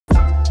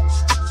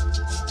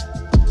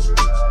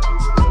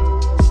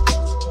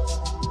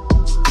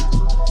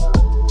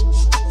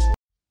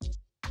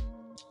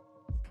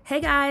Hey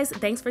guys,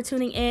 thanks for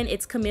tuning in.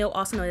 It's Camille,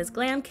 also known as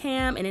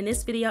GlamCam, and in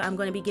this video I'm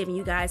going to be giving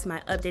you guys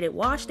my updated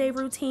wash day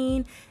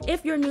routine.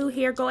 If you're new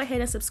here, go ahead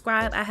and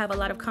subscribe. I have a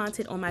lot of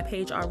content on my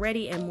page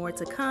already and more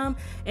to come.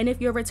 And if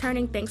you're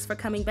returning, thanks for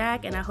coming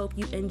back, and I hope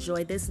you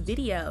enjoy this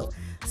video.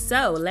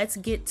 So let's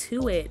get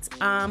to it.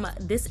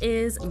 This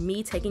is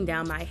me taking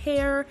down my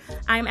hair.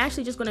 I'm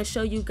actually just going to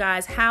show you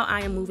guys how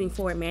I am moving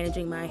forward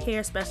managing my hair,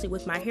 especially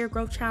with my hair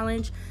growth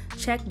challenge.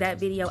 Check that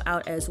video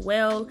out as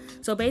well.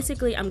 So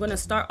basically I'm going to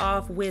start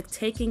off with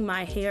taking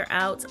my hair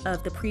out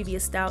of the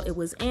previous style it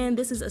was in.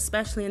 This is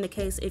especially in the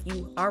case if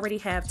you already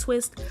have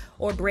twists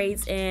or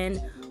braids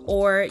in,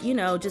 or you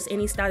know, just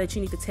any style that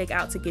you need to take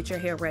out to get your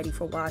hair ready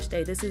for wash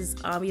day. This is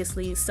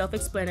obviously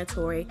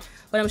self-explanatory,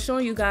 but I'm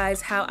showing you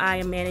guys how I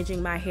am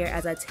managing my hair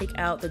as I take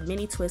out the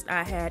mini twist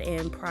I had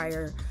in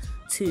prior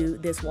to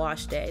this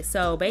wash day.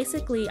 So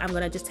basically I'm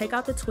gonna just take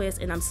out the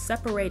twist and I'm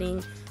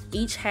separating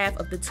each half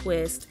of the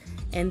twist,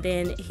 and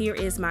then here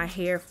is my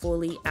hair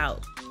fully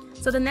out.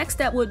 So the next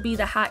step would be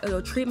the hot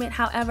oil treatment.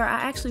 However, I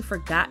actually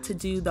forgot to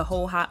do the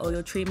whole hot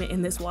oil treatment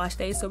in this wash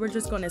day, so we're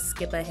just going to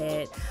skip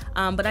ahead.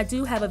 But I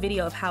do have a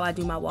video of how I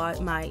do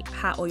my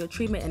hot oil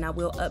treatment, and I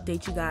will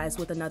update you guys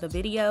with another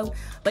video.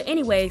 But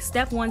anyway,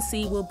 step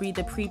 1C will be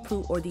the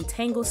pre-poo or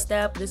detangle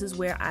step. This is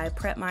where I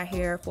prep my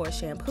hair for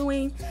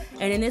shampooing.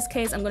 And in this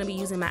case, I'm going to be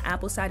using my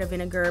apple cider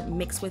vinegar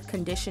mixed with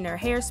conditioner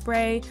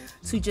hairspray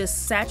to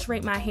just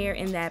saturate my hair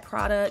in that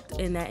product,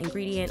 in that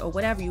ingredient, or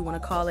whatever you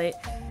want to call it,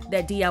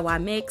 that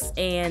DIY mix.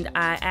 And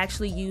I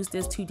actually use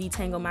this to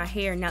detangle my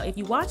hair. Now, if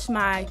you watch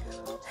my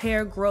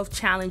hair growth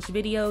challenge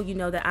video, you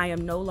know that I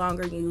am no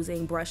longer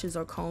using brushes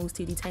or combs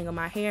to detangle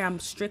my hair. I'm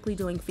strictly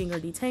doing finger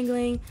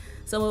detangling.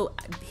 So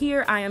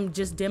here I am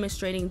just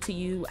demonstrating to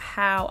you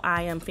how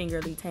I am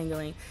finger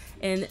detangling.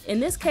 And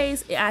in this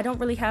case, I don't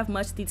really have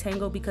much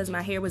detangle because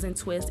my hair was in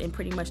twist and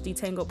pretty much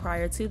detangled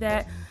prior to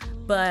that.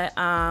 But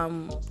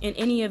in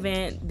any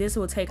event, this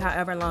will take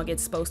however long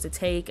it's supposed to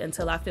take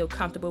until I feel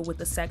comfortable with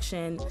the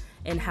section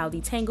and how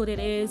detangled it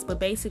is. But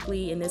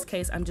basically, in this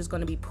case, I'm just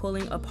going to be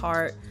pulling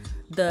apart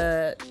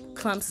the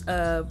clumps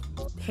of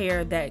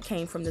hair that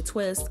came from the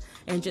twist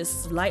and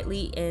just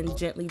slightly and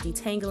gently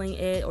detangling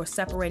it or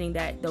separating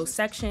those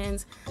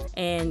sections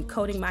and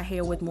coating my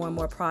hair with more and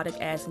more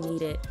product as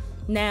needed.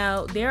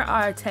 Now, there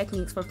are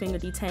techniques for finger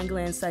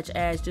detangling, such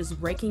as just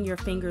raking your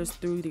fingers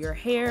through your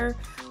hair,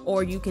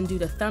 or you can do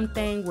the thumb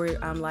thing where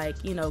I'm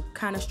like, you know,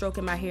 kind of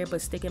stroking my hair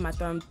but sticking my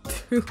thumb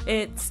through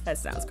it. That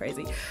sounds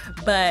crazy.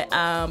 But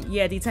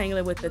yeah,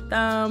 detangling with the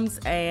thumbs,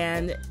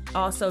 and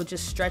also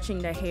just stretching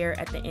the hair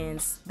at the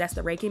ends. That's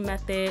the raking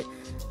method,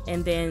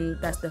 and then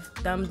that's the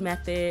thumb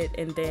method,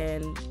 and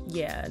then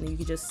yeah, and you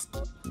can just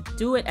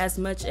do it as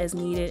much as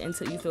needed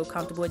until you feel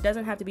comfortable. It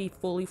doesn't have to be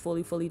fully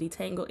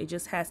detangled. It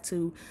just has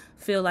to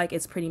feel like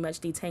it's pretty much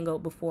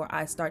detangled before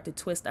I start to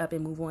twist up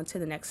and move on to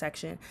the next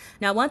section.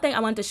 Now, one thing I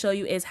wanted to show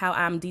you is how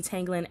I'm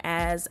detangling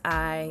as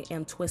I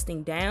am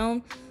twisting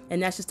down,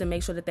 and that's just to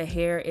make sure that the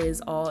hair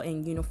is all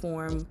in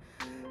uniform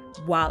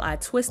while I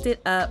twist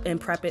it up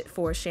and prep it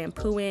for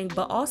shampooing.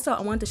 But also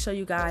I wanted to show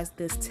you guys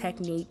this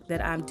technique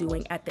that I'm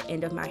doing at the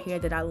end of my hair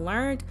that I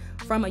learned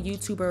from a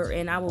YouTuber,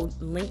 and I will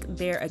link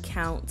their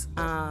account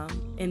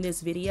in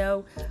this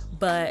video.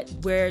 But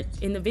where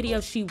in the video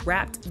she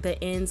wrapped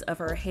the ends of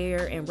her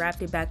hair and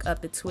wrapped it back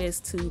up the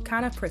twist to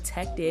kind of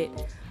protect it.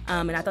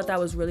 And I thought that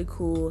was really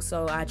cool,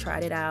 so I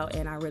tried it out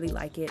and I really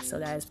like it. So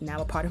that is now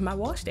a part of my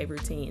wash day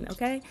routine,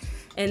 okay?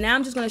 And now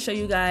I'm just going to show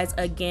you guys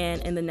again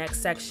in the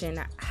next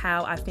section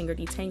how I finger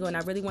detangle, and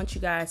I really want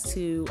you guys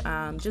to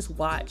just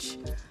watch.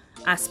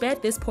 I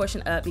sped this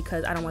portion up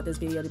because I don't want this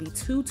video to be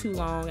too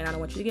long and I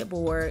don't want you to get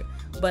bored,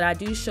 but I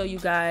do show you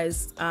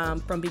guys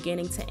from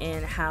beginning to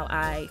end how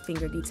I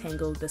finger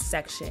detangle the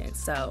section.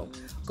 So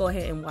go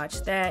ahead and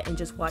watch that and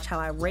just watch how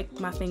I rake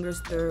my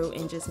fingers through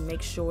and just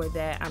make sure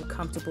that I'm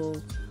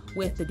comfortable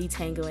with the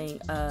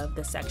detangling of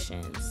the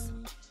sections.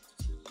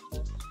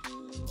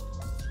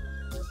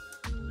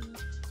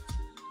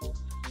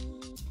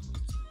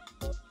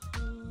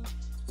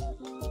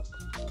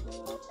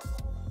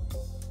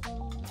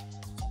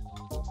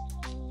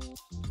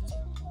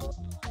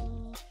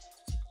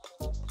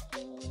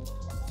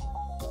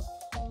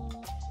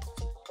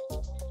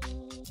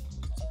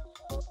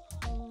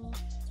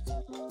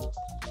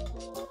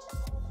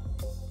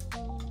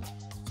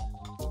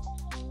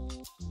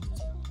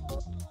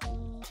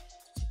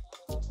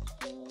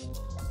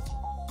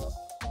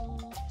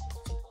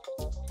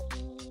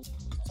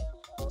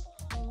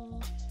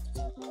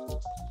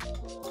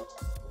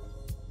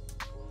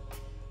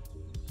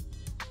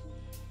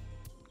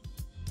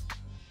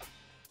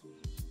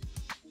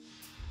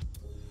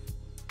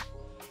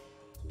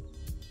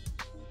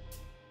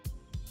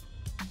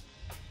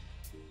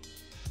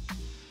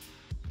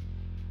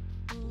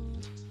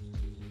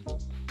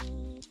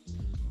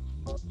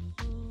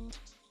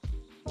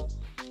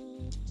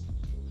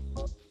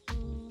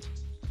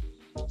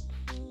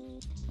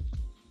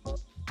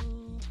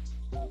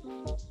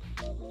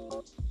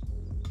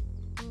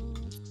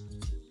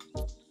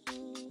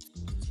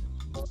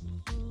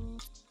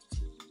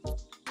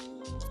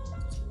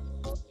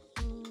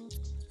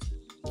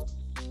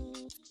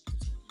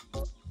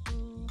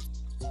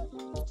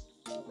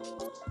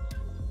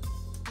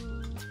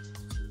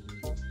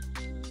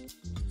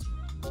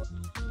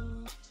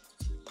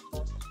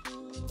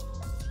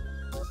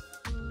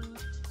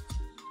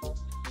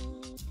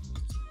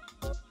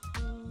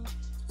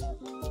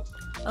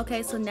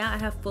 Okay, so now I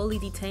have fully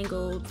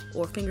detangled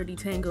or finger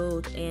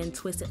detangled and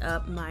twisted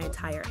up my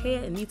entire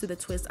hair, and these are the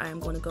twists I am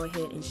going to go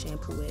ahead and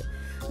shampoo it.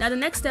 Now the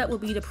next step will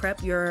be to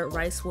prep your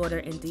rice water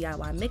and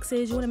DIY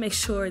mixes. You want to make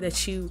sure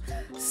that you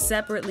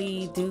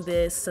separately do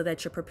this so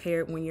that you're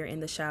prepared when you're in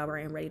the shower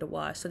and ready to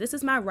wash. So this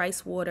is my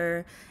rice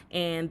water,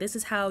 and this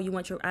is how you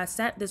want your, I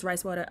sat this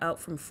rice water out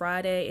from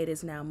Friday. It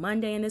is now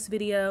Monday in this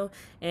video,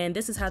 and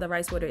this is how the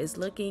rice water is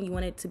looking. You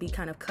want it to be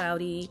kind of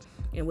cloudy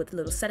and with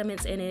little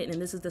sediments in it, and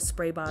this is the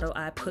spray bottle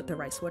I put the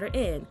rice water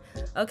in.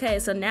 Okay,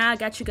 so now I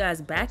got you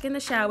guys back in the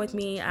shower with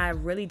me. I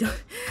really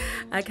don't,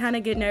 I kind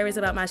of get nervous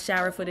about my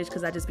shower footage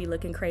because I just be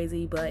looking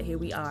crazy, but here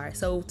we are.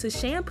 So to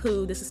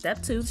shampoo, this is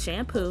step 2,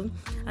 shampoo.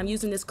 I'm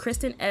using this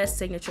Kristen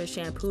signature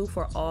shampoo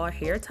for all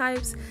hair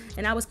types,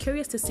 and I was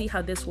curious to see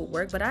how this would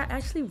work, but I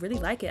actually really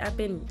like it.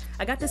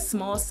 I got this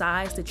small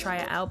size to try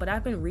it out, but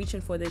I've been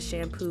reaching for this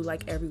shampoo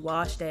like every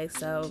wash day,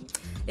 so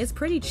it's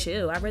pretty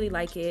chill. I really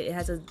like it. It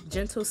has a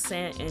gentle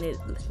scent and it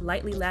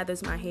lightly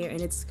lathers my hair,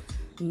 and it's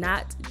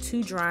not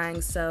too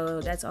drying, so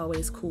that's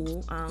always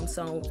cool.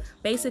 So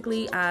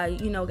basically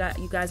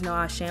you guys know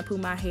I shampoo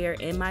my hair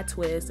in my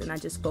twist, and I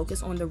just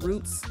focus on the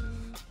roots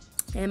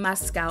and my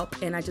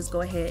scalp, and I just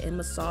go ahead and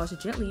massage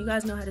gently. You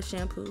guys know how to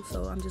shampoo,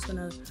 so I'm just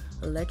gonna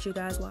let you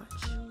guys watch.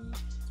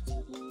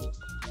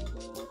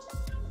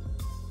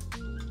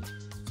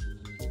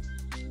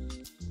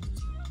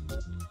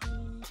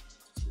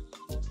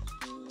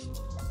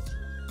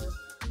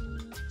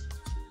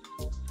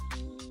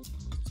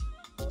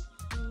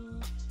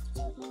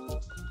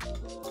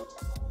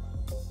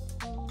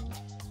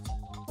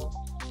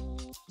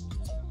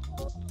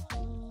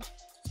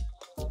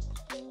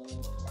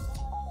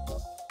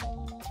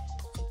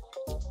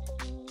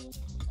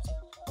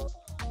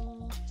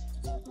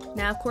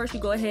 Now, of course, you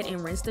go ahead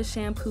and rinse the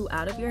shampoo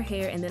out of your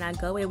hair, and then I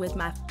go in with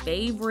my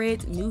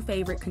new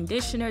favorite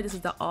conditioner. This is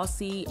the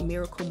Aussie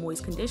Miracle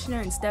Moist Conditioner,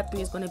 and step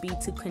 3 is going to be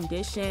to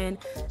condition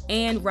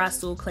and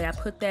Rasul clay. I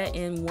put that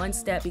in one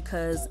step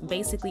because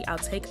basically I'll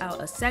take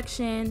out a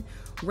section,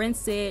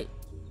 rinse it,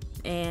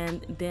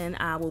 and then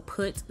I will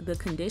put the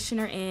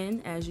conditioner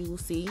in, as you will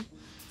see.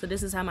 So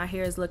this is how my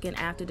hair is looking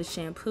after the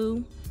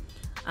shampoo.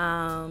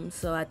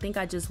 So I think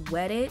I just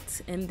wet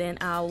it, and then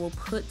I will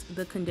put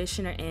the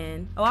conditioner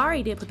in. Oh, I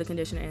already did put the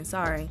conditioner in,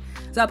 sorry.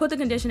 So I put the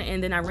conditioner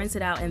in, then I rinse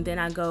it out, and then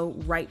I go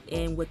right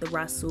in with the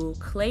Rasul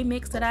clay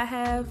mix that I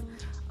have.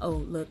 Oh,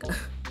 look.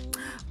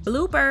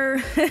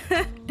 Blooper.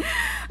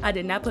 I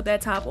did not put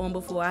that top on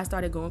before I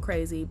started going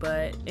crazy,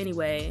 but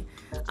anyway,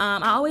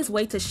 I always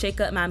wait to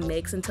shake up my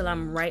mix until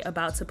I'm right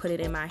about to put it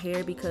in my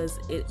hair, because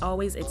it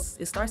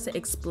starts to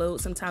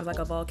explode sometimes like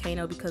a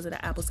volcano because of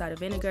the apple cider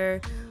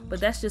vinegar. But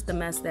that's just the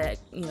mess that,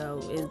 you know,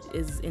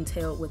 is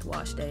entailed with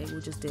wash day.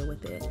 We'll just deal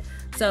with it.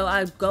 So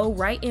I go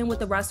right in with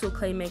the Rasul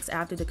clay mix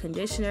after the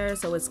conditioner,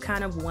 so it's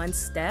kind of one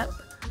step.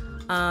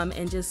 And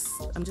I'm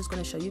just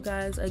going to show you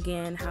guys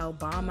again how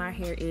bomb my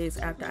hair is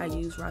after I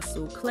use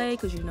Rasul clay,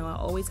 because you know I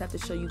always have to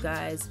show you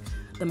guys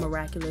the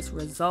miraculous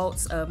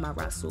results of my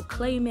Rasul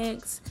clay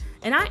mix.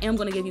 And I am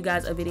going to give you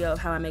guys a video of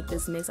how I make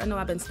this mix. I know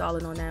I've been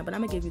stalling on that, but I'm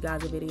going to give you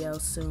guys a video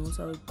soon,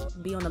 so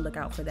be on the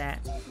lookout for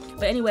that.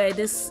 But anyway,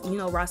 this, you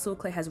know, Rasul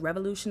clay has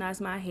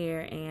revolutionized my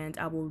hair, and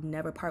I will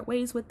never part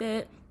ways with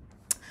it.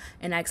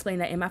 And I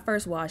explained that in my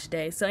first wash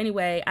day. So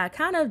anyway, I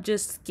kind of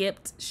just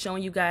skipped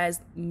showing you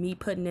guys me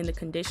putting in the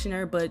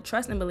conditioner, but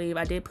trust and believe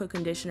I did put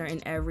conditioner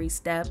in every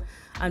step.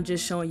 I'm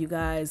just showing you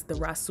guys the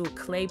Rasul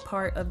clay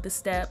part of the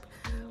step,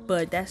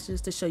 but that's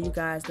just to show you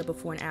guys the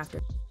before and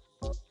after.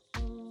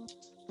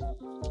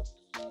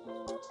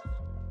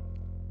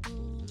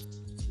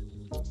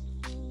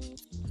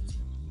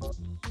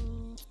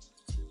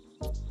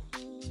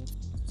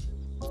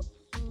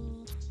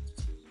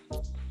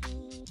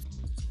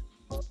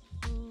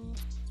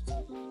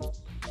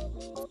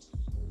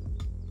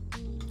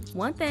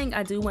 One thing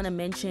I do want to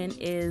mention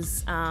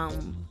is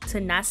to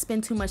not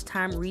spend too much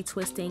time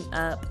retwisting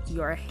up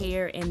your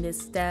hair in this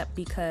step,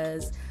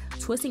 because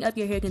twisting up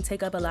your hair can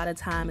take up a lot of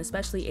time,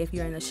 especially if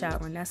you're in the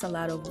shower, and that's a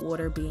lot of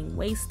water being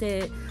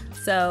wasted.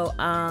 So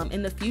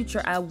in the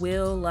future, I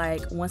will,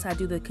 like, once I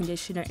do the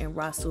conditioner and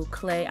Rasul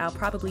clay, I'll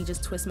probably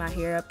just twist my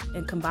hair up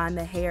and combine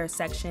the hair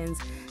sections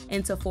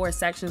into 4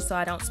 sections, so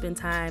I don't spend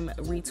time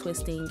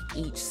retwisting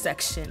each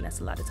section. That's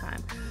a lot of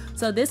time.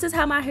 So this is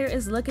how my hair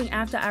is looking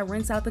after I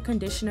rinse out the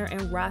conditioner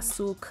and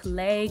Rasul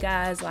clay,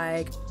 guys.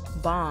 Like,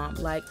 bomb.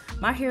 Like,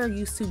 my hair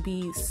used to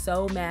be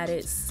so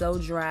matted, so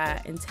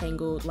dry and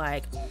tangled.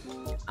 Like,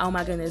 oh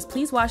my goodness.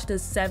 Please watch the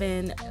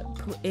 7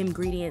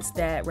 ingredients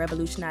that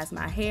revolutionized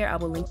my hair. I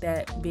will link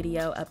that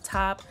video up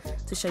top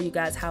to show you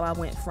guys how I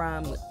went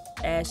from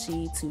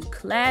ashy to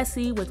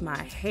classy with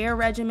my hair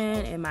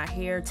regimen and my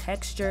hair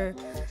texture.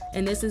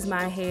 And this is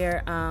my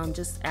hair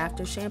just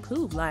after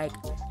shampoo. Like,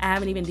 I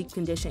haven't even deep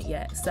conditioned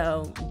yet,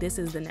 so this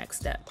is the next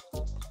step.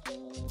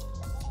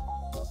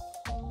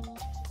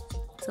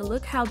 So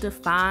look how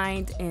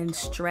defined and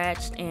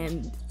stretched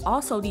and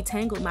also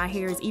detangled my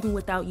hair is even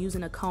without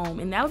using a comb.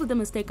 And that was the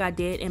mistake I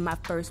did in my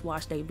first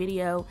wash day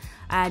video.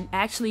 I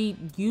actually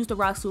used the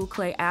rock salt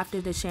clay after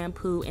the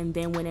shampoo and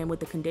then went in with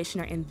the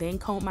conditioner and then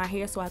combed my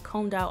hair. So I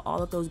combed out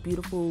all of those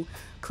beautiful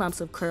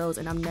clumps of curls,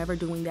 and I'm never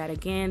doing that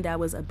again. That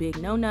was a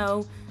big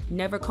no-no.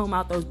 Never comb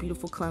out those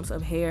beautiful clumps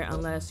of hair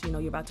unless, you know,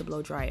 you're about to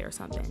blow dry it or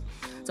something.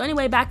 So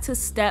anyway, back to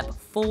step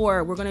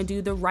 4. We're gonna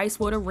do the rice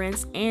water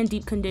rinse and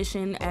deep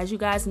condition. As you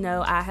guys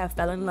know, I have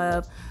fell in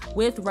love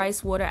with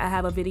rice water. I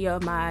have a video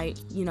of my,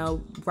 you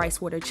know, rice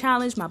water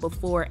challenge, my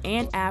before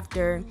and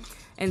after.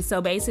 And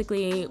so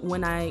basically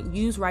when I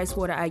use rice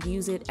water, I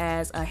use it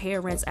as a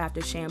hair rinse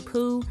after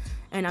shampoo.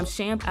 And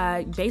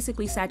I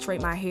basically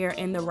saturate my hair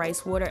in the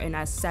rice water and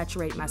I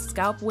saturate my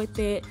scalp with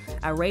it.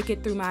 I rake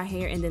it through my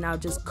hair and then I'll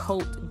just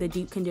coat the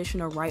deep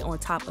conditioner right on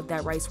top of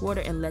that rice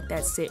water and let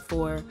that sit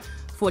for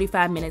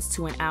 45 minutes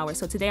to an hour.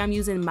 So today I'm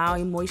using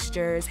Maui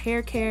Moisture's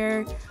hair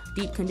care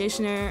deep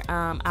conditioner.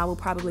 I will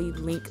probably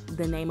link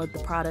the name of the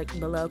product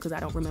below because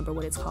I don't remember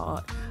what it's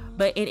called.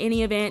 But in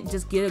any event,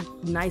 just get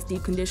a nice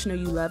deep conditioner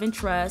you love and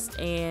trust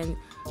and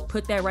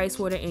put that rice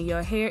water in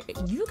your hair.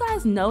 You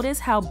guys notice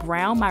how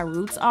brown my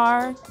roots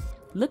are?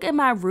 Look at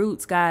my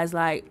roots, guys.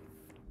 Like,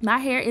 my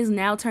hair is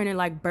now turning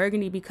like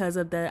burgundy because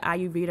of the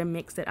Ayurveda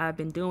mix that I've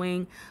been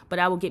doing, but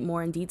I will get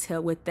more in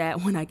detail with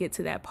that when I get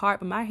to that part.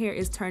 But my hair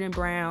is turning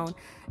brown,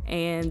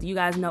 and you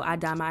guys know I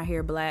dye my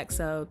hair black,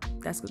 so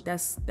that's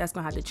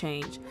gonna have to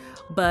change.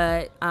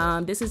 But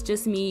this is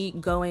just me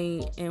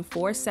going in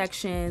 4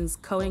 sections,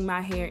 coating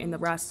my hair in the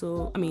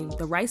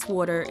rice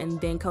water,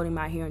 and then coating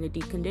my hair in the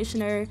deep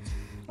conditioner,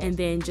 and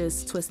then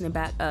just twisting it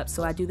back up.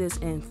 So I do this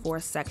in 4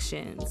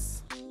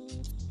 sections.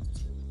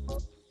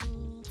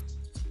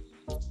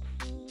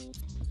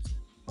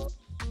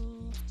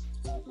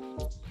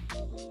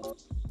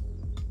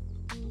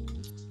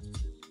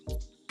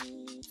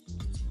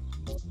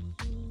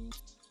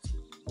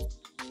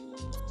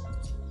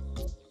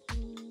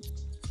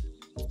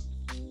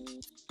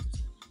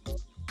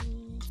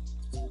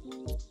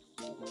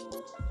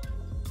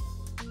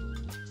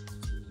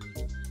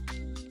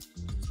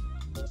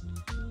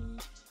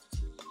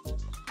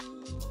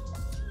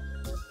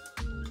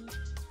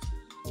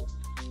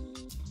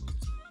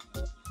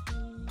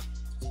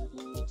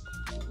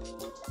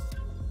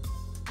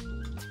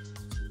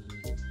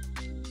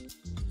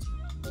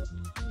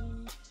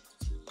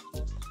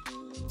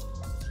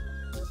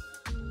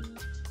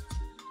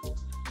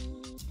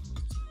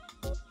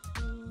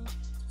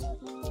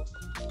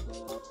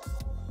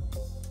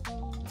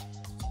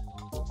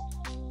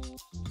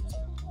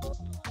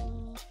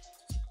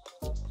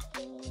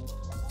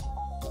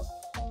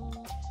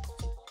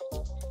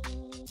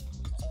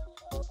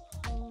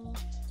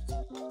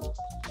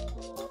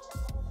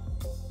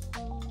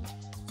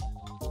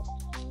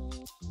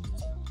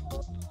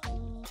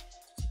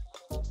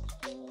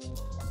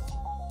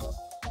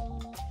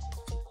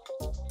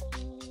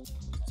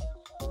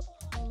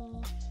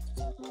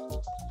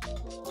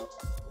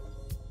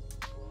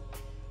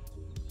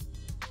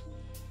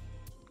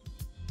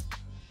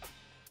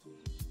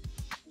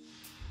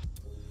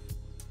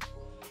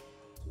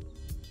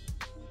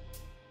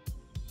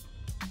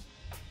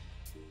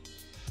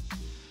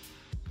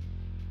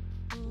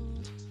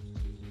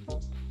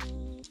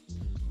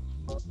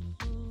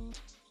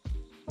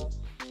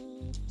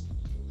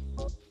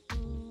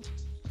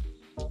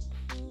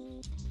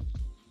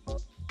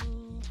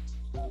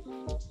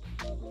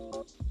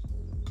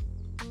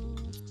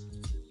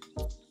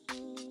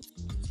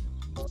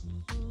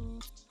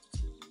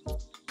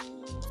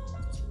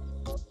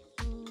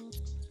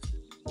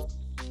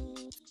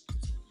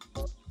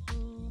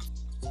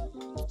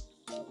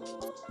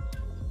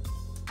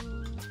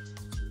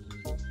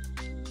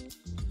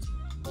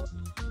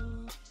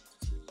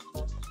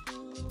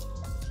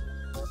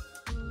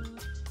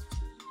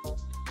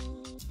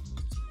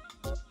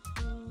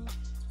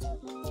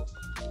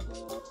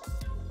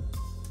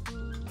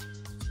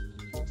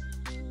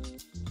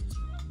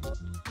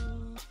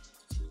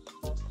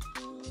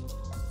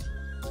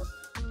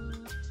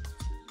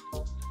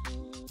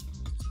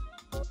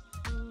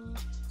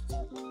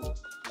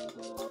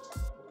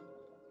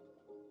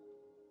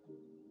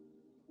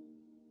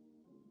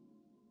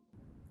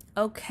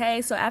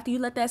 Okay, so after you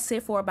let that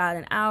sit for about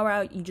an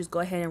hour, you just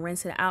go ahead and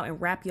rinse it out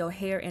and wrap your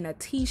hair in a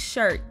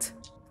t-shirt,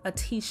 a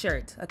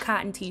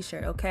cotton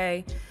t-shirt,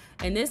 okay?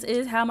 And this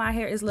is how my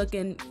hair is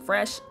looking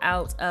fresh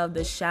out of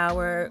the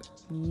shower.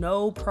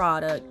 No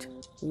product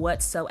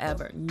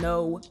whatsoever,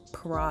 no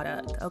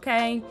product,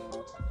 okay?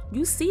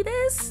 You see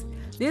this?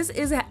 This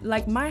is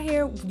like, my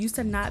hair used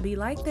to not be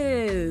like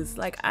this.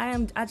 Like,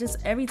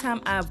 every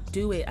time I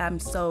do it, I'm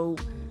so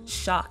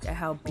shocked at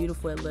how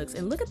beautiful it looks.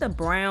 And look at the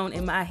brown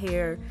in my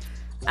hair.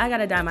 I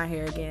gotta dye my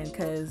hair again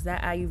because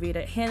that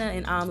Ayurveda henna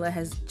and amla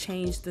has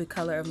changed the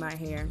color of my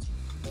hair.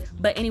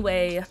 But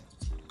anyway,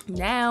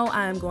 now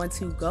I'm going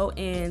to go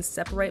in,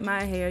 separate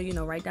my hair, you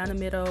know, right down the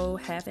middle,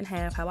 half and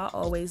half, how I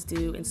always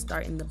do, and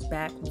start in the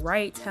back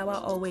right, how I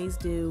always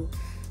do.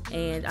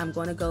 And I'm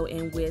going to go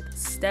in with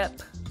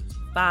step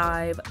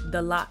 5,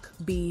 the Lock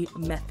B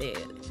method.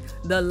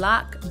 The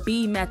Lock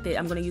B method,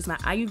 I'm gonna use my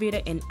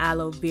Ayurveda and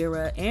aloe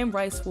vera and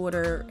rice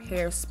water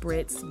hair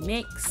spritz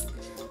mix.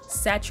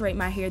 Saturate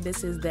my hair.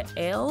 This is the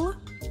L,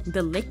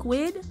 the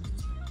liquid.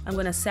 I'm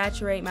gonna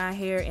saturate my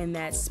hair in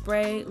that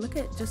spray. Look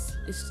at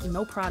it's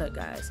no product,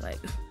 guys, like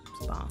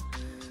it's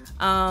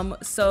bomb.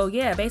 So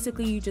yeah,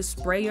 basically you just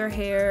spray your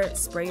hair,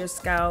 spray your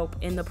scalp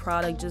in the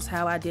product, just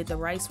how I did the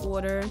rice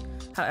water.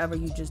 However,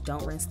 you just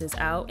don't rinse this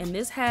out. And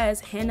this has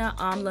henna,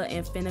 amla,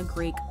 and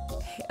fenugreek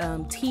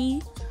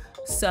tea.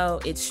 So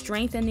it's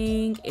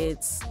strengthening,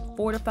 it's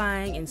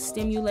fortifying and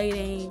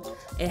stimulating.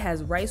 It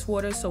has rice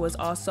water, so it's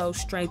also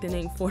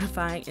strengthening,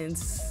 fortifying, and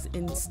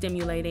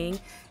stimulating.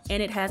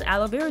 And it has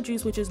aloe vera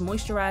juice, which is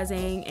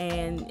moisturizing,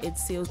 and it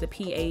seals the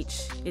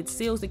pH. It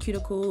seals the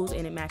cuticles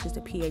and it matches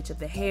the pH of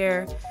the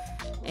hair.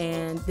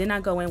 And then I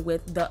go in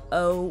with the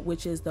O,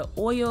 which is the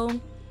oil.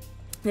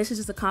 This is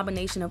just a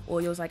combination of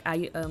oils like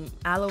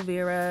aloe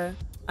vera,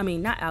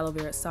 not aloe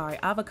vera, sorry,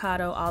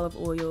 avocado, olive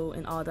oil,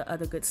 and all the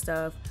other good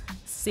stuff.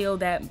 Seal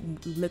that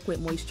liquid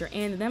moisture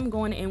in. Then I'm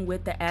going in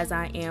with the As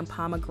I Am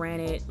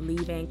pomegranate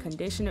leave-in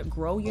conditioner,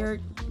 grow your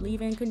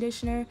leave-in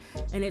conditioner,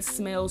 and it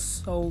smells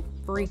so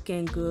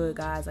freaking good,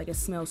 guys. Like, it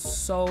smells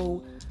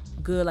so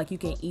good, like you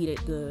can eat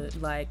it good,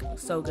 like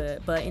so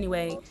good. But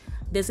anyway,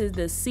 this is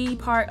the C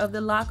part of the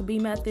Lock B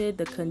method,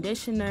 the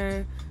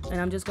conditioner,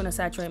 and I'm just gonna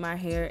saturate my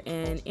hair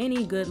in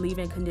any good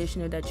leave-in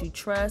conditioner that you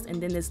trust.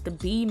 And then it's the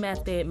B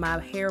method, my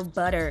hair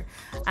butter.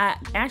 I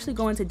actually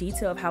go into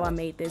detail of how I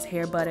made this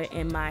hair butter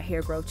in my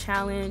hair growth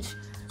challenge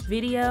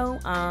video.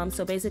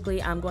 So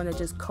basically I'm going to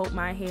just coat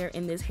my hair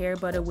in this hair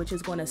butter, which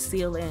is going to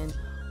seal in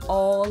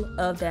all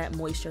of that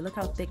moisture. Look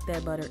how thick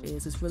that butter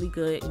is. It's really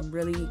good and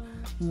really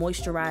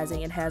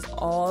moisturizing. It has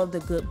all the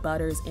good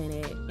butters in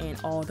it and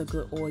all the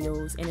good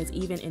oils, and it's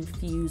even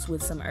infused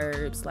with some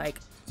herbs. Like,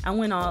 I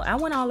went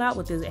all out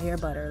with this hair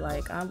butter.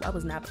 Like, I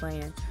was not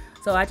playing.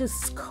 So I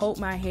just coat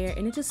my hair,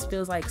 and it just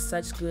feels like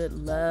such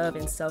good love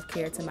and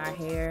self-care to my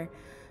hair.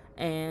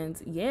 And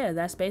yeah,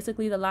 that's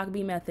basically the Lock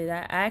B method.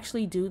 I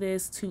actually do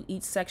this to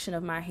each section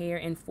of my hair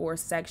in 4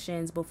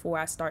 sections before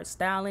I start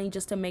styling,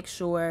 just to make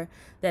sure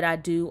that I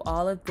do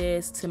all of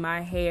this to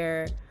my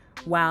hair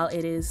while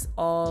it is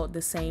all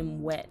the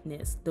same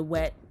wetness, the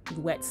wet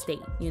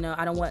state. You know,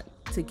 I don't want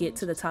to get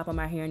to the top of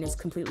my hair and it's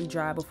completely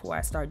dry before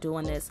I start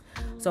doing this.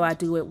 So I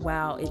do it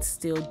while it's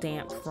still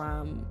damp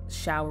from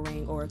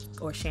showering or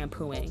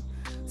shampooing.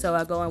 So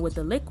I go in with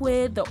the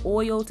liquid, the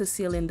oil to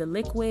seal in the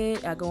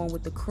liquid. I go in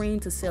with the cream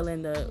to seal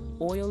in the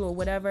oil or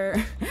whatever.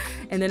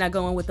 And then I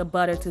go in with the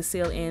butter to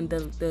seal in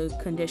the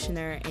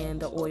conditioner and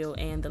the oil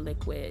and the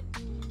liquid.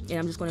 And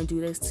I'm just going to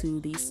do this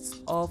to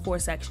all 4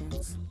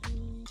 sections.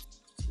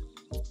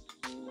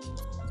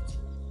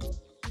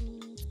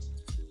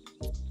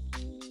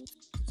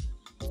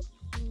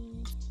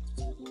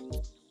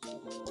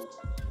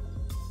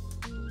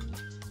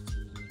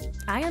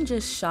 I am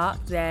just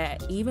shocked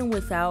that even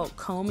without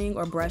combing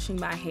or brushing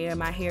my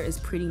hair is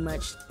pretty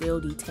much still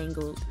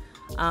detangled.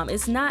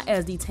 It's not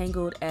as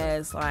detangled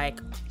as like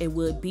it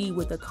would be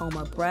with a comb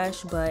or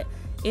brush, but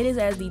it is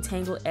as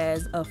detangled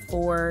as a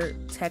 4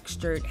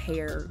 textured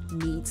hair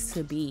needs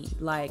to be.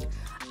 Like,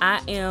 I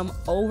am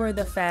over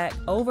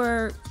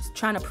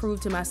trying to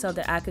prove to myself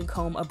that I can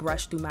comb or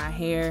brush through my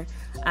hair.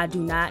 I do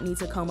not need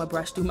to comb or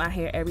brush through my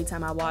hair every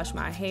time I wash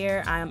my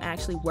hair. I am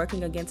actually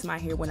working against my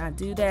hair when I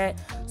do that.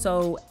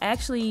 So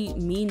actually,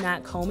 me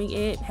not combing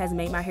it has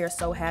made my hair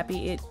so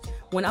happy.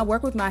 When I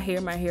work with my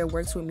hair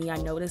works with me. I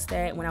notice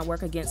that. When I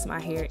work against my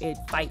hair, it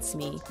fights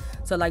me.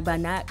 So like, by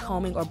not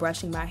combing or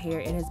brushing my hair,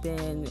 it has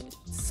been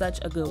such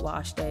a good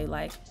wash day.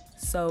 Like,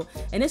 so,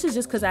 and this is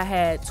just because I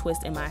had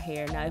twist in my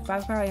hair. Now, if I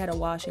probably had a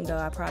wash and go,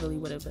 I probably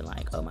would have been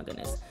like, oh my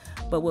goodness,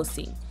 but we'll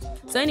see.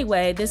 So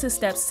anyway, this is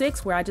step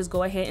 6, where I just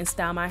go ahead and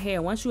style my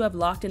hair. Once you have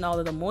locked in all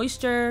of the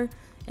moisture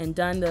and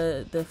done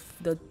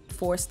the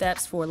 4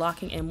 steps for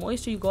locking in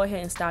moisture, you go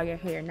ahead and style your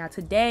hair. Now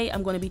today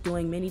I'm going to be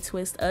doing mini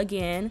twists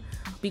again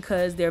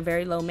because they're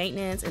very low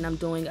maintenance and I'm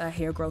doing a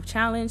hair growth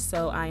challenge.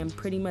 So I am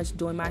pretty much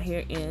doing my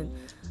hair in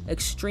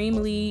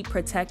extremely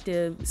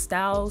protective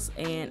styles,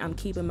 and I'm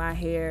keeping my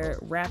hair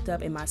wrapped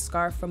up in my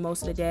scarf for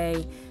most of the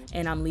day,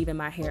 and I'm leaving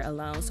my hair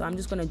alone. So I'm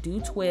just going to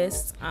do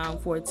twists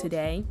for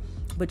today,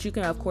 but you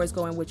can of course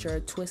go in with your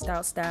twist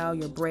out style,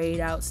 your braid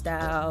out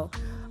style,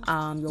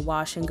 your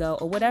wash and go,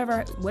 or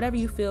whatever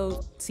you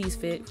feel sees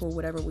fit for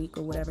whatever week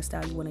or whatever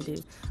style you want to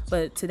do.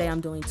 But today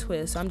I'm doing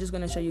twists, so I'm just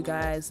going to show you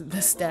guys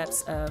the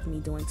steps of me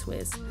doing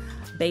twists.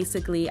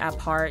 Basically, I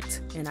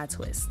part and I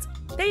twist.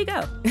 There you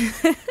go.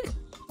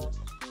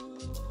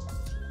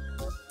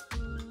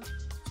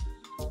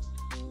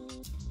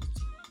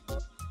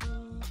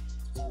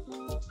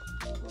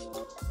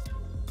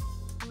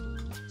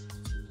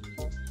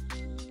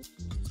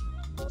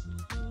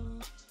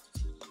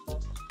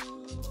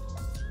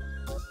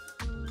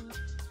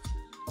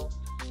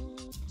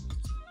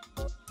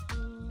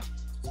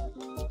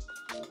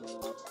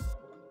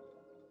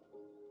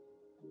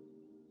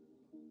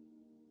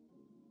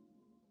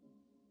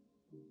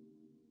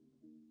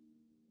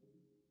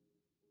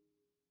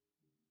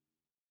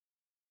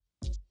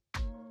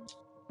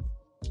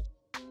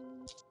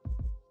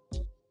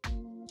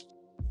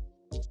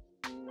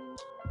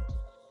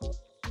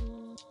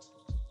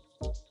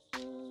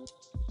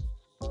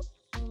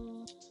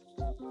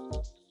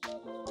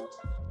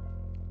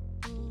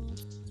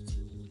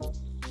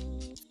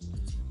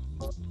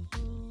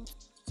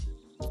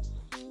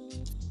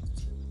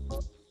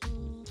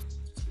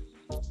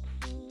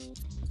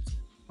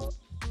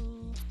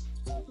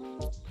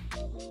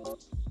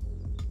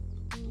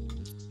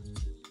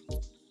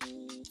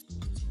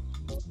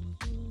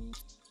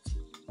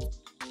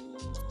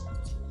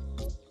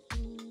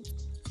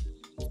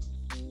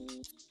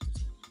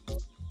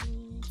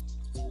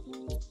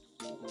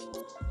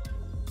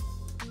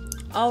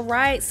 All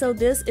right, so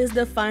this is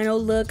the final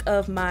look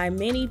of my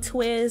mini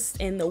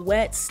twist in the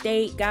wet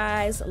state,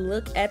 guys.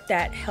 Look at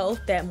that health,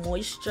 that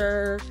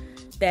moisture,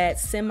 that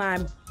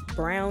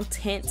semi-brown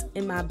tint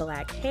in my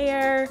black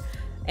hair.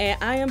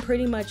 And I am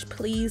pretty much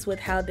pleased with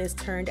how this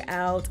turned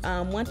out.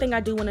 One thing I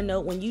do want to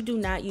note, when you do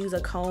not use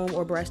a comb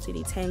or brush to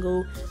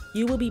detangle,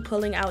 you will be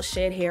pulling out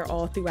shed hair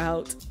all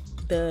throughout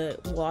the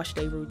wash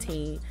day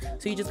routine.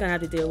 So you're just gonna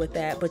have to deal with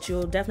that, but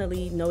you'll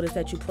definitely notice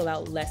that you pull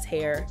out less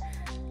hair.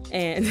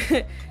 And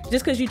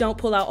just because you don't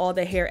pull out all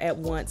the hair at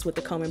once with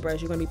the comb and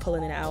brush, you're gonna be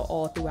pulling it out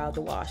all throughout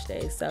the wash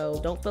day. So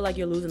don't feel like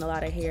you're losing a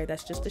lot of hair.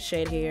 That's just the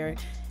shed hair.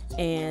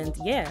 And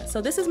yeah,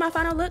 so this is my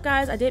final look,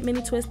 guys. I did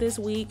mini twist this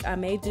week. I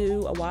may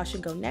do a wash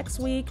and go next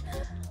week.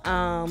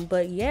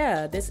 But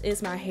yeah, this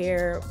is my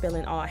hair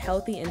feeling all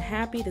healthy and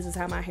happy. This is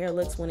how my hair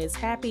looks when it's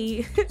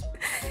happy.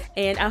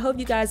 And I hope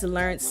you guys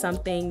learned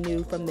something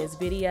new from this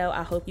video.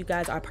 I hope you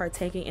guys are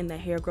partaking in the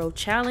hair growth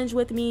challenge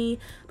with me.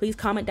 Please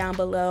comment down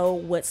below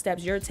what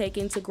steps you're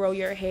taking to grow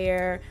your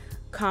hair.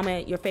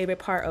 Comment your favorite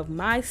part of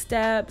my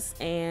steps,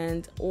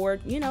 and or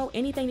you know,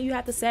 anything that you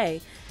have to say.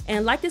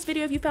 And like this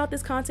video if you found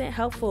this content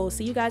helpful.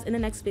 See you guys in the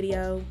next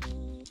video.